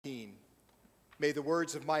May the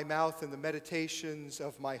words of my mouth and the meditations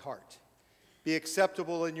of my heart be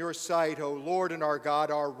acceptable in your sight, O Lord and our God,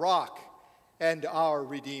 our rock and our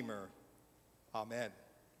Redeemer. Amen.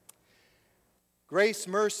 Grace,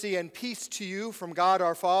 mercy, and peace to you from God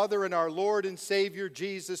our Father and our Lord and Savior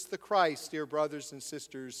Jesus the Christ, dear brothers and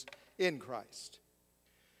sisters in Christ.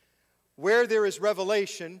 Where there is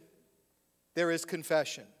revelation, there is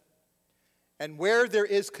confession. And where there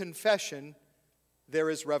is confession, there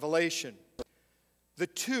is revelation. The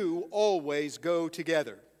two always go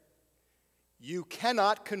together. You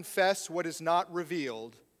cannot confess what is not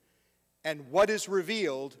revealed, and what is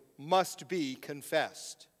revealed must be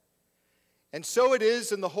confessed. And so it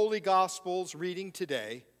is in the Holy Gospels reading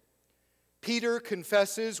today. Peter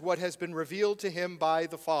confesses what has been revealed to him by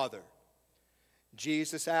the Father.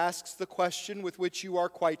 Jesus asks the question with which you are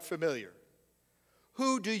quite familiar.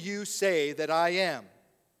 Who do you say that I am?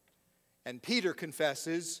 And Peter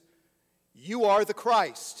confesses, you are the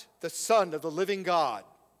Christ, the Son of the living God.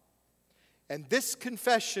 And this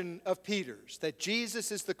confession of Peter's, that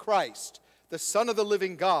Jesus is the Christ, the Son of the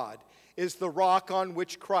living God, is the rock on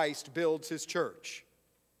which Christ builds his church.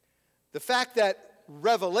 The fact that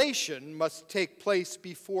revelation must take place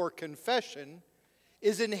before confession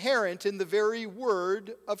is inherent in the very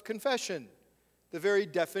word of confession, the very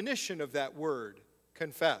definition of that word,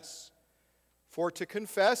 confess. For to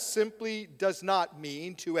confess simply does not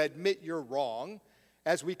mean to admit you're wrong,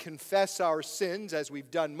 as we confess our sins, as we've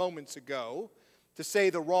done moments ago, to say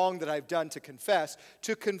the wrong that I've done to confess.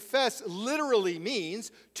 To confess literally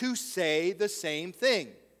means to say the same thing.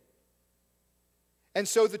 And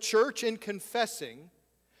so the church, in confessing,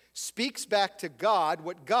 speaks back to God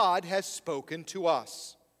what God has spoken to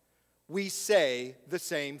us. We say the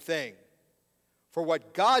same thing. For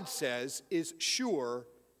what God says is sure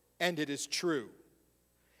and it is true.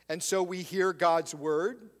 And so we hear God's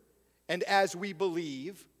word, and as we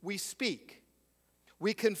believe, we speak.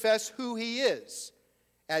 We confess who he is,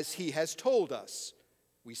 as he has told us.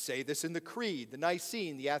 We say this in the Creed, the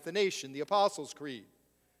Nicene, the Athanasian, the Apostles' Creed.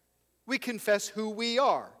 We confess who we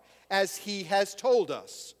are, as he has told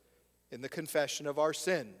us in the confession of our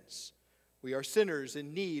sins. We are sinners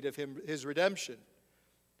in need of his redemption.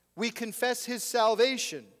 We confess his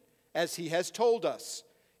salvation, as he has told us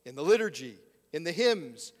in the liturgy, in the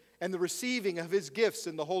hymns, and the receiving of his gifts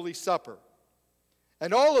in the Holy Supper.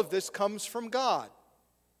 And all of this comes from God.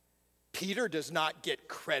 Peter does not get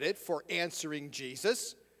credit for answering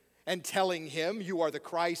Jesus and telling him, you are the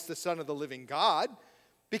Christ, the Son of the living God,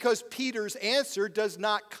 because Peter's answer does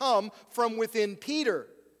not come from within Peter.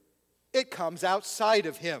 It comes outside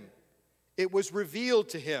of him. It was revealed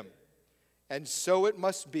to him. And so it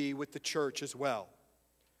must be with the church as well.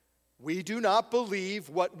 We do not believe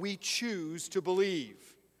what we choose to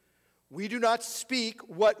believe. We do not speak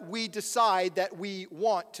what we decide that we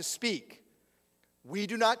want to speak. We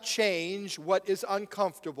do not change what is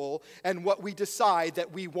uncomfortable and what we decide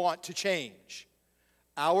that we want to change.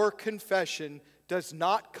 Our confession does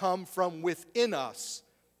not come from within us.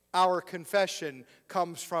 Our confession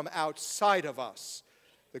comes from outside of us.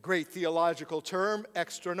 The great theological term,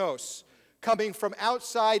 extranos, coming from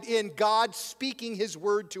outside in, God speaking his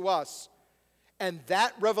word to us. And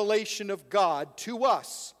that revelation of God to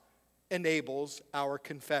us enables our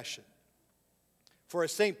confession. For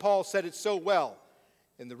as St. Paul said it so well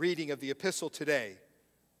in the reading of the epistle today,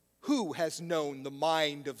 who has known the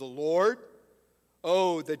mind of the Lord?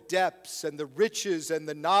 Oh, the depths and the riches and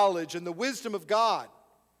the knowledge and the wisdom of God.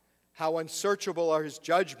 How unsearchable are his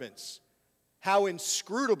judgments, how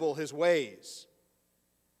inscrutable his ways.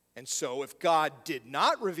 And so if God did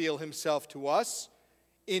not reveal himself to us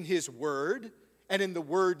in his word and in the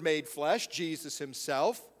Word made flesh, Jesus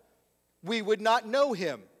himself, we would not know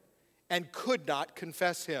him and could not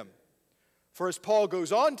confess him. For as Paul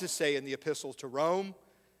goes on to say in the epistle to Rome,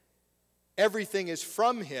 everything is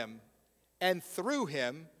from him and through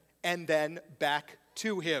him and then back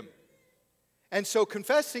to him. And so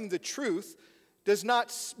confessing the truth does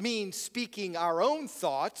not mean speaking our own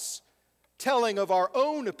thoughts, telling of our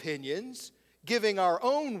own opinions, giving our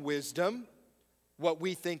own wisdom, what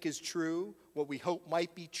we think is true, what we hope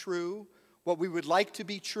might be true, what we would like to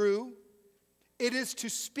be true. It is to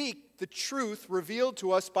speak the truth revealed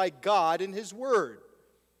to us by God in his word,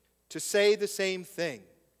 to say the same thing.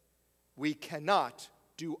 We cannot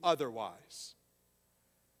do otherwise.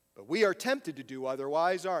 But we are tempted to do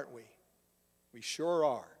otherwise, aren't we? We sure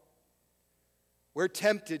are. We're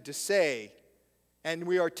tempted to say, and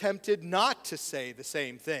we are tempted not to say the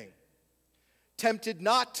same thing. Tempted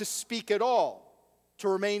not to speak at all, to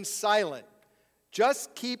remain silent.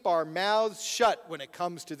 Just keep our mouths shut when it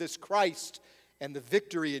comes to this Christ and the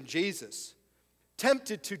victory in Jesus.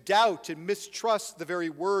 tempted to doubt and mistrust the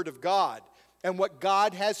very word of God and what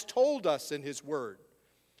God has told us in his word.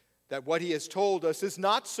 That what he has told us is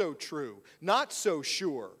not so true, not so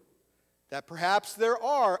sure. That perhaps there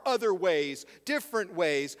are other ways, different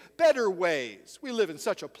ways, better ways. We live in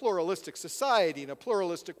such a pluralistic society, in a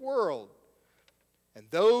pluralistic world. And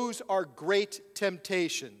those are great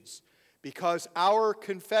temptations because our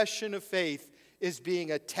confession of faith is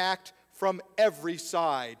being attacked from every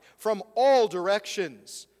side, from all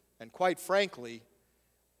directions. And quite frankly,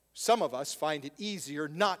 some of us find it easier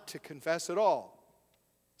not to confess at all.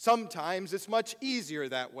 Sometimes it's much easier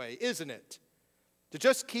that way, isn't it? To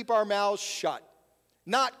just keep our mouths shut,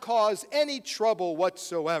 not cause any trouble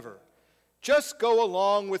whatsoever. Just go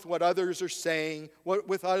along with what others are saying, what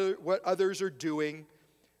others are doing.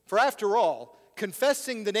 For after all,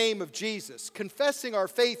 confessing the name of Jesus, confessing our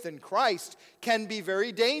faith in Christ can be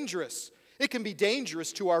very dangerous. It can be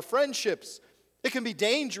dangerous to our friendships. It can be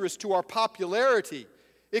dangerous to our popularity.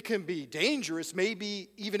 It can be dangerous maybe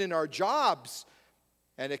even in our jobs.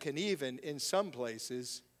 And it can even, in some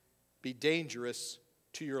places, be dangerous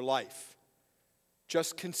to your life.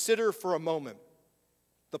 Just consider for a moment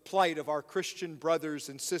the plight of our Christian brothers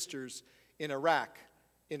and sisters in Iraq,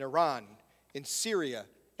 in Iran, in Syria,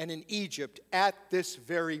 and in Egypt at this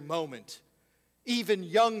very moment. Even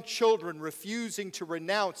young children refusing to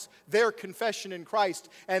renounce their confession in Christ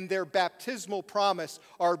and their baptismal promise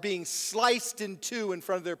are being sliced in two in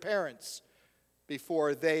front of their parents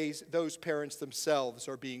before those parents themselves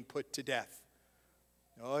are being put to death.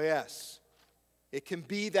 Oh yes, it can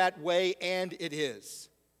be that way, and it is.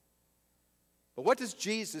 But what does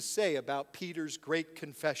Jesus say about Peter's great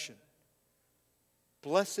confession?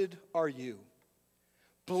 Blessed are you.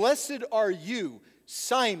 Blessed are you,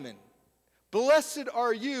 Simon. Blessed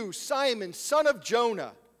are you, Simon, son of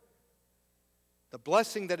Jonah. The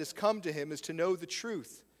blessing that has come to him is to know the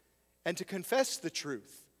truth and to confess the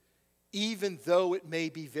truth, even though it may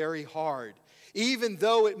be very hard, even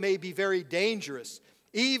though it may be very dangerous,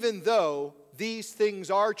 even though these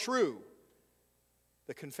things are true.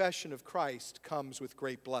 The confession of Christ comes with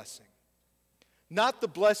great blessing. Not the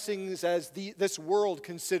blessings as this world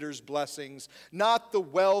considers blessings, not the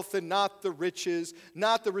wealth and not the riches,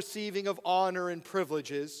 not the receiving of honor and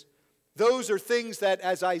privileges. Those are things that,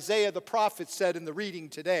 as Isaiah the prophet said in the reading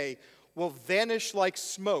today, will vanish like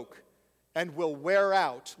smoke and will wear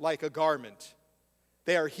out like a garment.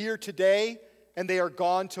 They are here today and they are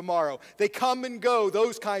gone tomorrow. They come and go,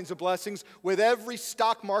 those kinds of blessings, with every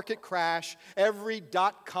stock market crash, every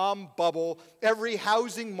dot-com bubble, every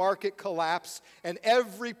housing market collapse, and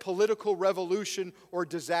every political revolution or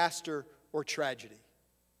disaster or tragedy.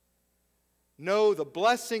 No, the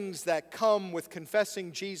blessings that come with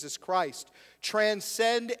confessing Jesus Christ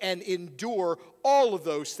transcend and endure all of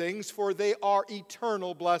those things, for they are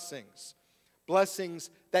eternal blessings. Blessings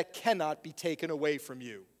that cannot be taken away from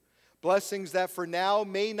you. Blessings that for now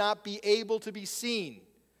may not be able to be seen,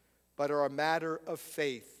 but are a matter of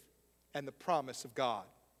faith and the promise of God.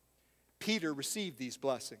 Peter received these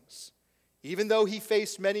blessings. Even though he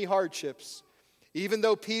faced many hardships, even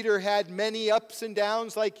though Peter had many ups and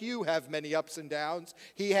downs like you have many ups and downs,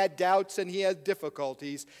 he had doubts and he had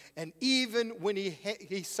difficulties, and even when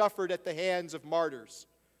he suffered at the hands of martyrs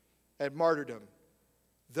and martyrdom,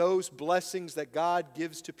 those blessings that God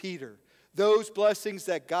gives to Peter, those blessings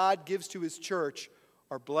that God gives to his church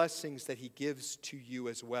are blessings that he gives to you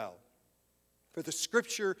as well. For the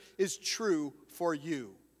scripture is true for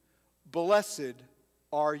you. Blessed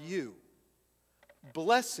are you.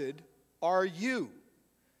 Blessed are you.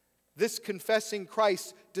 This confessing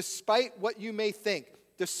Christ, despite what you may think,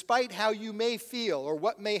 despite how you may feel or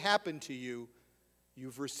what may happen to you,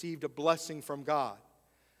 you've received a blessing from God.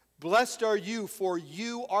 Blessed are you, for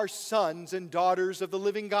you are sons and daughters of the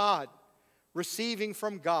living God, receiving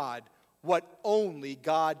from God what only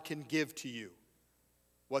God can give to you.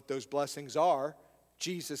 What those blessings are,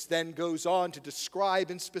 Jesus then goes on to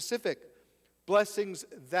describe in specific. Blessings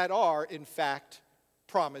that are, in fact,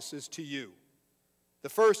 promises to you. The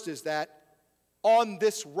first is that, on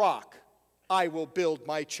this rock I will build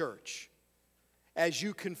my church. As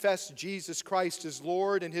you confess Jesus Christ as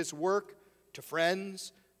Lord and his work to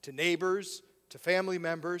friends, to neighbors, to family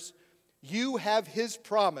members, you have his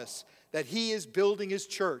promise that he is building his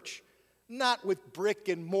church, not with brick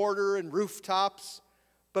and mortar and rooftops,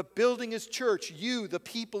 but building his church, you, the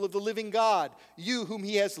people of the living God, you whom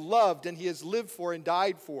he has loved and he has lived for and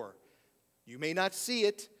died for. You may not see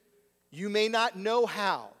it. You may not know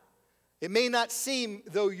how. It may not seem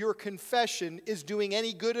though your confession is doing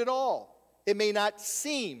any good at all. It may not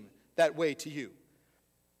seem that way to you.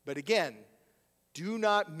 But again, Do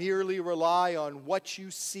not merely rely on what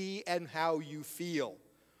you see and how you feel.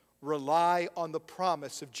 Rely on the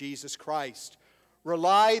promise of Jesus Christ.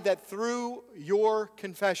 Rely that through your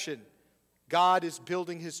confession, God is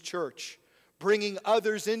building his church, bringing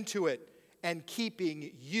others into it, and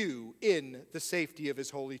keeping you in the safety of his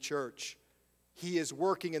holy church. He is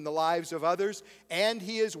working in the lives of others, and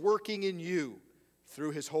he is working in you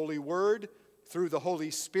through his holy word, through the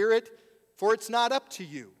Holy Spirit, for it's not up to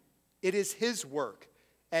you. It is his work,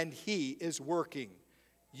 and he is working.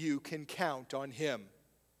 You can count on him.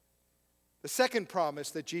 The second promise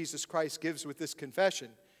that Jesus Christ gives with this confession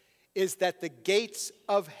is that the gates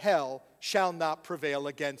of hell shall not prevail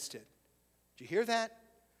against it. Did you hear that?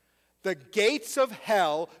 The gates of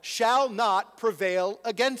hell shall not prevail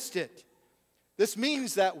against it. This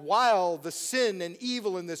means that while the sin and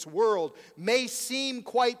evil in this world may seem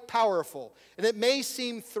quite powerful, and it may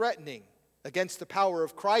seem threatening against the power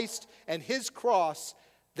of Christ and his cross,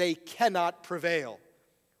 they cannot prevail.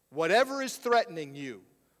 Whatever is threatening you,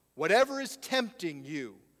 whatever is tempting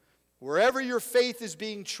you, wherever your faith is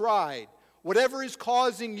being tried, whatever is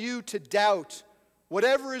causing you to doubt,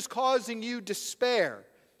 whatever is causing you despair,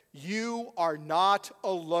 you are not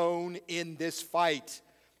alone in this fight.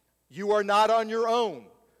 You are not on your own,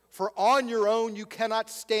 for on your own you cannot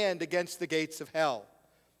stand against the gates of hell.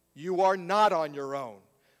 You are not on your own,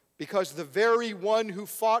 because the very one who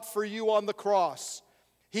fought for you on the cross,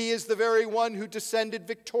 he is the very one who descended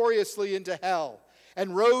victoriously into hell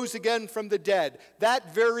and rose again from the dead.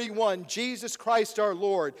 That very one, Jesus Christ our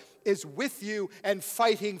Lord, is with you and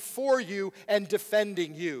fighting for you and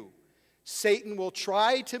defending you. Satan will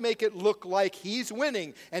try to make it look like he's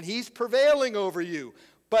winning and he's prevailing over you,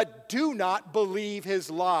 but do not believe his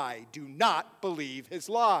lie. Do not believe his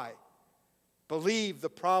lie. Believe the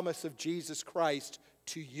promise of Jesus Christ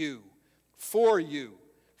to you, for you,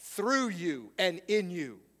 through you, and in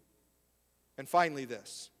you. And finally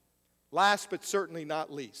this, last but certainly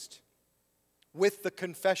not least, with the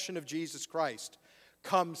confession of Jesus Christ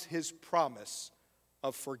comes his promise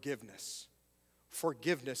of forgiveness.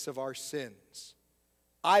 Forgiveness of our sins.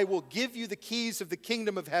 I will give you the keys of the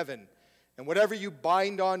kingdom of heaven, and whatever you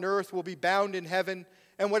bind on earth will be bound in heaven,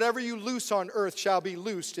 and whatever you loose on earth shall be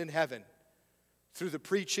loosed in heaven. Through the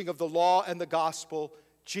preaching of the law and the gospel,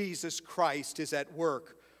 Jesus Christ is at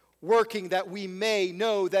work, working that we may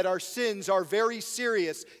know that our sins are very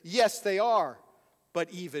serious. Yes, they are,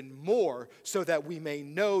 but even more so that we may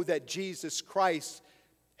know that Jesus Christ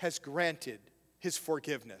has granted his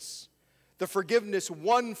forgiveness. The forgiveness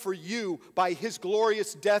won for you by his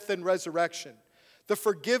glorious death and resurrection. The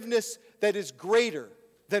forgiveness that is greater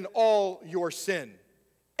than all your sin,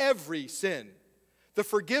 every sin. The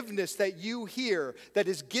forgiveness that you hear, that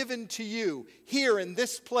is given to you here in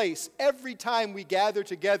this place every time we gather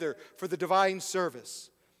together for the divine service.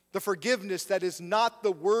 The forgiveness that is not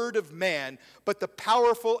the word of man, but the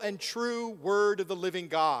powerful and true word of the living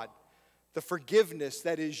God. The forgiveness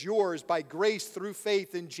that is yours by grace through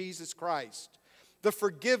faith in Jesus Christ. The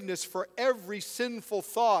forgiveness for every sinful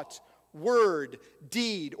thought, word,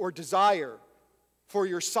 deed, or desire. For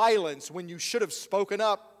your silence when you should have spoken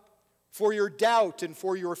up. For your doubt and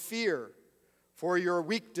for your fear. For your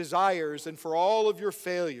weak desires and for all of your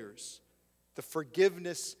failures. The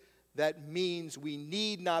forgiveness that means we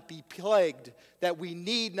need not be plagued, that we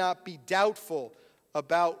need not be doubtful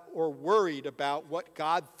about or worried about what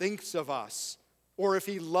God thinks of us, or if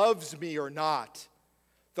he loves me or not.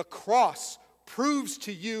 The cross proves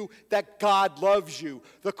to you that God loves you.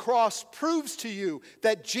 The cross proves to you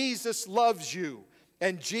that Jesus loves you.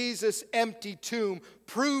 And Jesus' empty tomb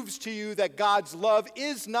proves to you that God's love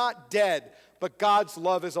is not dead, but God's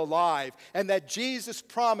love is alive, and that Jesus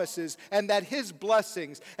promises, and that his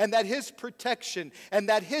blessings, and that his protection, and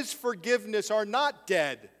that his forgiveness are not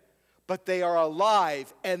dead, but they are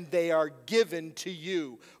alive and they are given to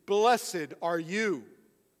you. Blessed are you.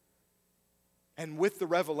 And with the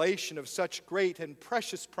revelation of such great and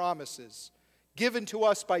precious promises given to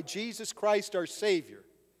us by Jesus Christ our Savior,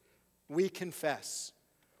 we confess.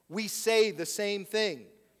 We say the same thing.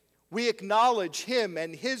 We acknowledge him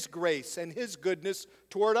and his grace and his goodness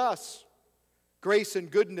toward us. Grace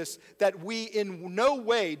and goodness that we in no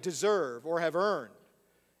way deserve or have earned.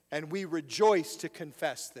 And we rejoice to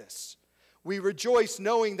confess this. We rejoice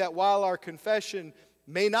knowing that while our confession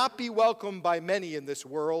may not be welcomed by many in this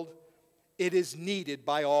world, it is needed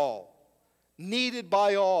by all. Needed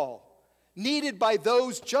by all. Needed by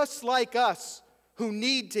those just like us who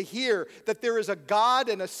need to hear that there is a God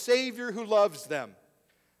and a Savior who loves them.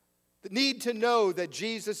 That need to know that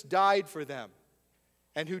Jesus died for them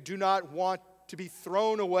and who do not want to be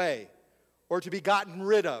thrown away or to be gotten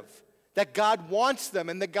rid of. that God wants them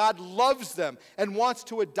and that God loves them and wants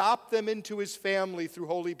to adopt them into his family through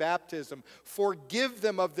holy baptism, forgive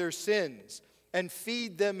them of their sins, and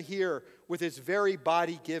feed them here with his very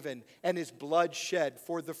body given and his blood shed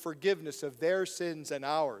for the forgiveness of their sins and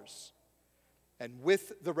ours. And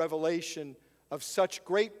with the revelation of such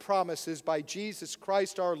great promises by Jesus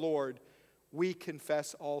Christ our Lord, we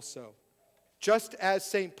confess also. Just as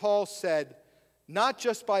St. Paul said, not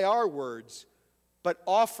just by our words, but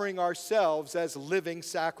offering ourselves as living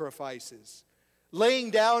sacrifices,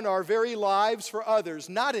 laying down our very lives for others,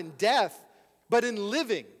 not in death, but in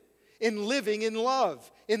living in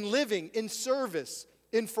love, in living in service,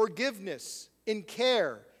 in forgiveness, in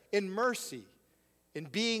care, in mercy, in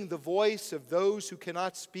being the voice of those who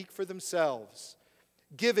cannot speak for themselves,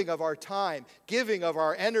 giving of our time, giving of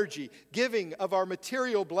our energy, giving of our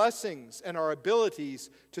material blessings and our abilities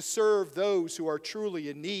to serve those who are truly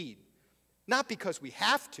in need. Not because we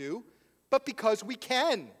have to, but because we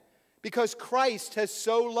can. Because Christ has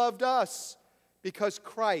so loved us. Because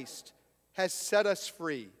Christ has set us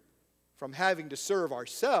free from having to serve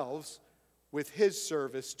ourselves with his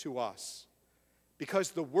service to us.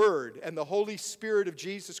 Because the Word and the Holy Spirit of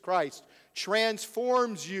Jesus Christ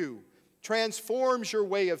transforms you, transforms your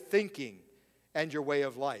way of thinking and your way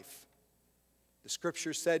of life. The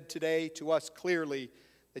Scripture said today to us clearly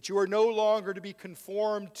that you are no longer to be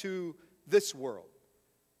conformed to this world,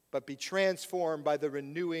 but be transformed by the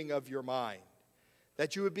renewing of your mind,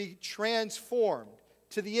 that you would be transformed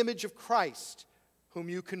to the image of Christ, whom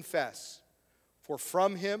you confess. For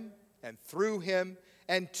from him and through him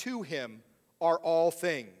and to him are all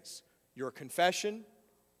things, your confession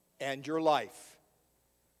and your life.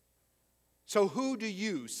 So who do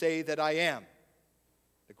you say that I am?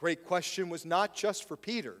 The great question was not just for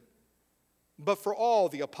Peter, but for all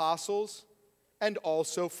the apostles and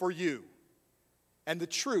also for you. And the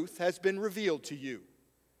truth has been revealed to you,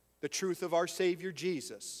 the truth of our Savior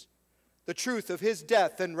Jesus, the truth of his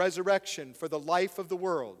death and resurrection for the life of the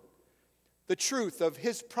world, the truth of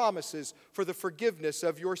his promises for the forgiveness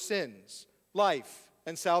of your sins, life,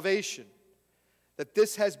 and salvation. That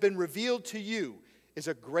this has been revealed to you is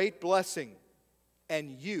a great blessing,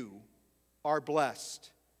 and you are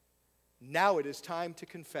blessed. Now it is time to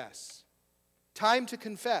confess. Time to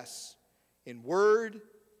confess in word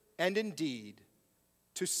and in deed,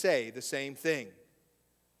 to say the same thing.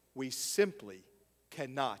 We simply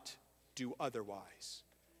cannot do otherwise.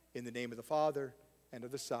 In the name of the Father, and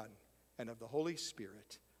of the Son, and of the Holy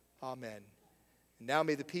Spirit. Amen. And now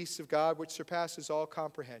may the peace of God, which surpasses all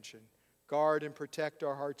comprehension, guard and protect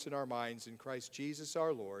our hearts and our minds in Christ Jesus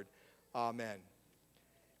our Lord. Amen.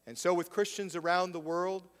 And so with Christians around the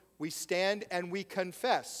world, we stand and we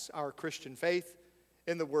confess our Christian faith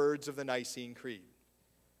in the words of the Nicene Creed.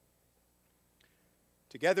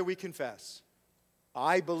 Together we confess,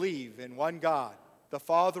 I believe in one God, the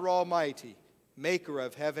Father Almighty, maker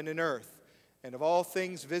of heaven and earth, and of all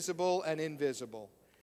things visible and invisible.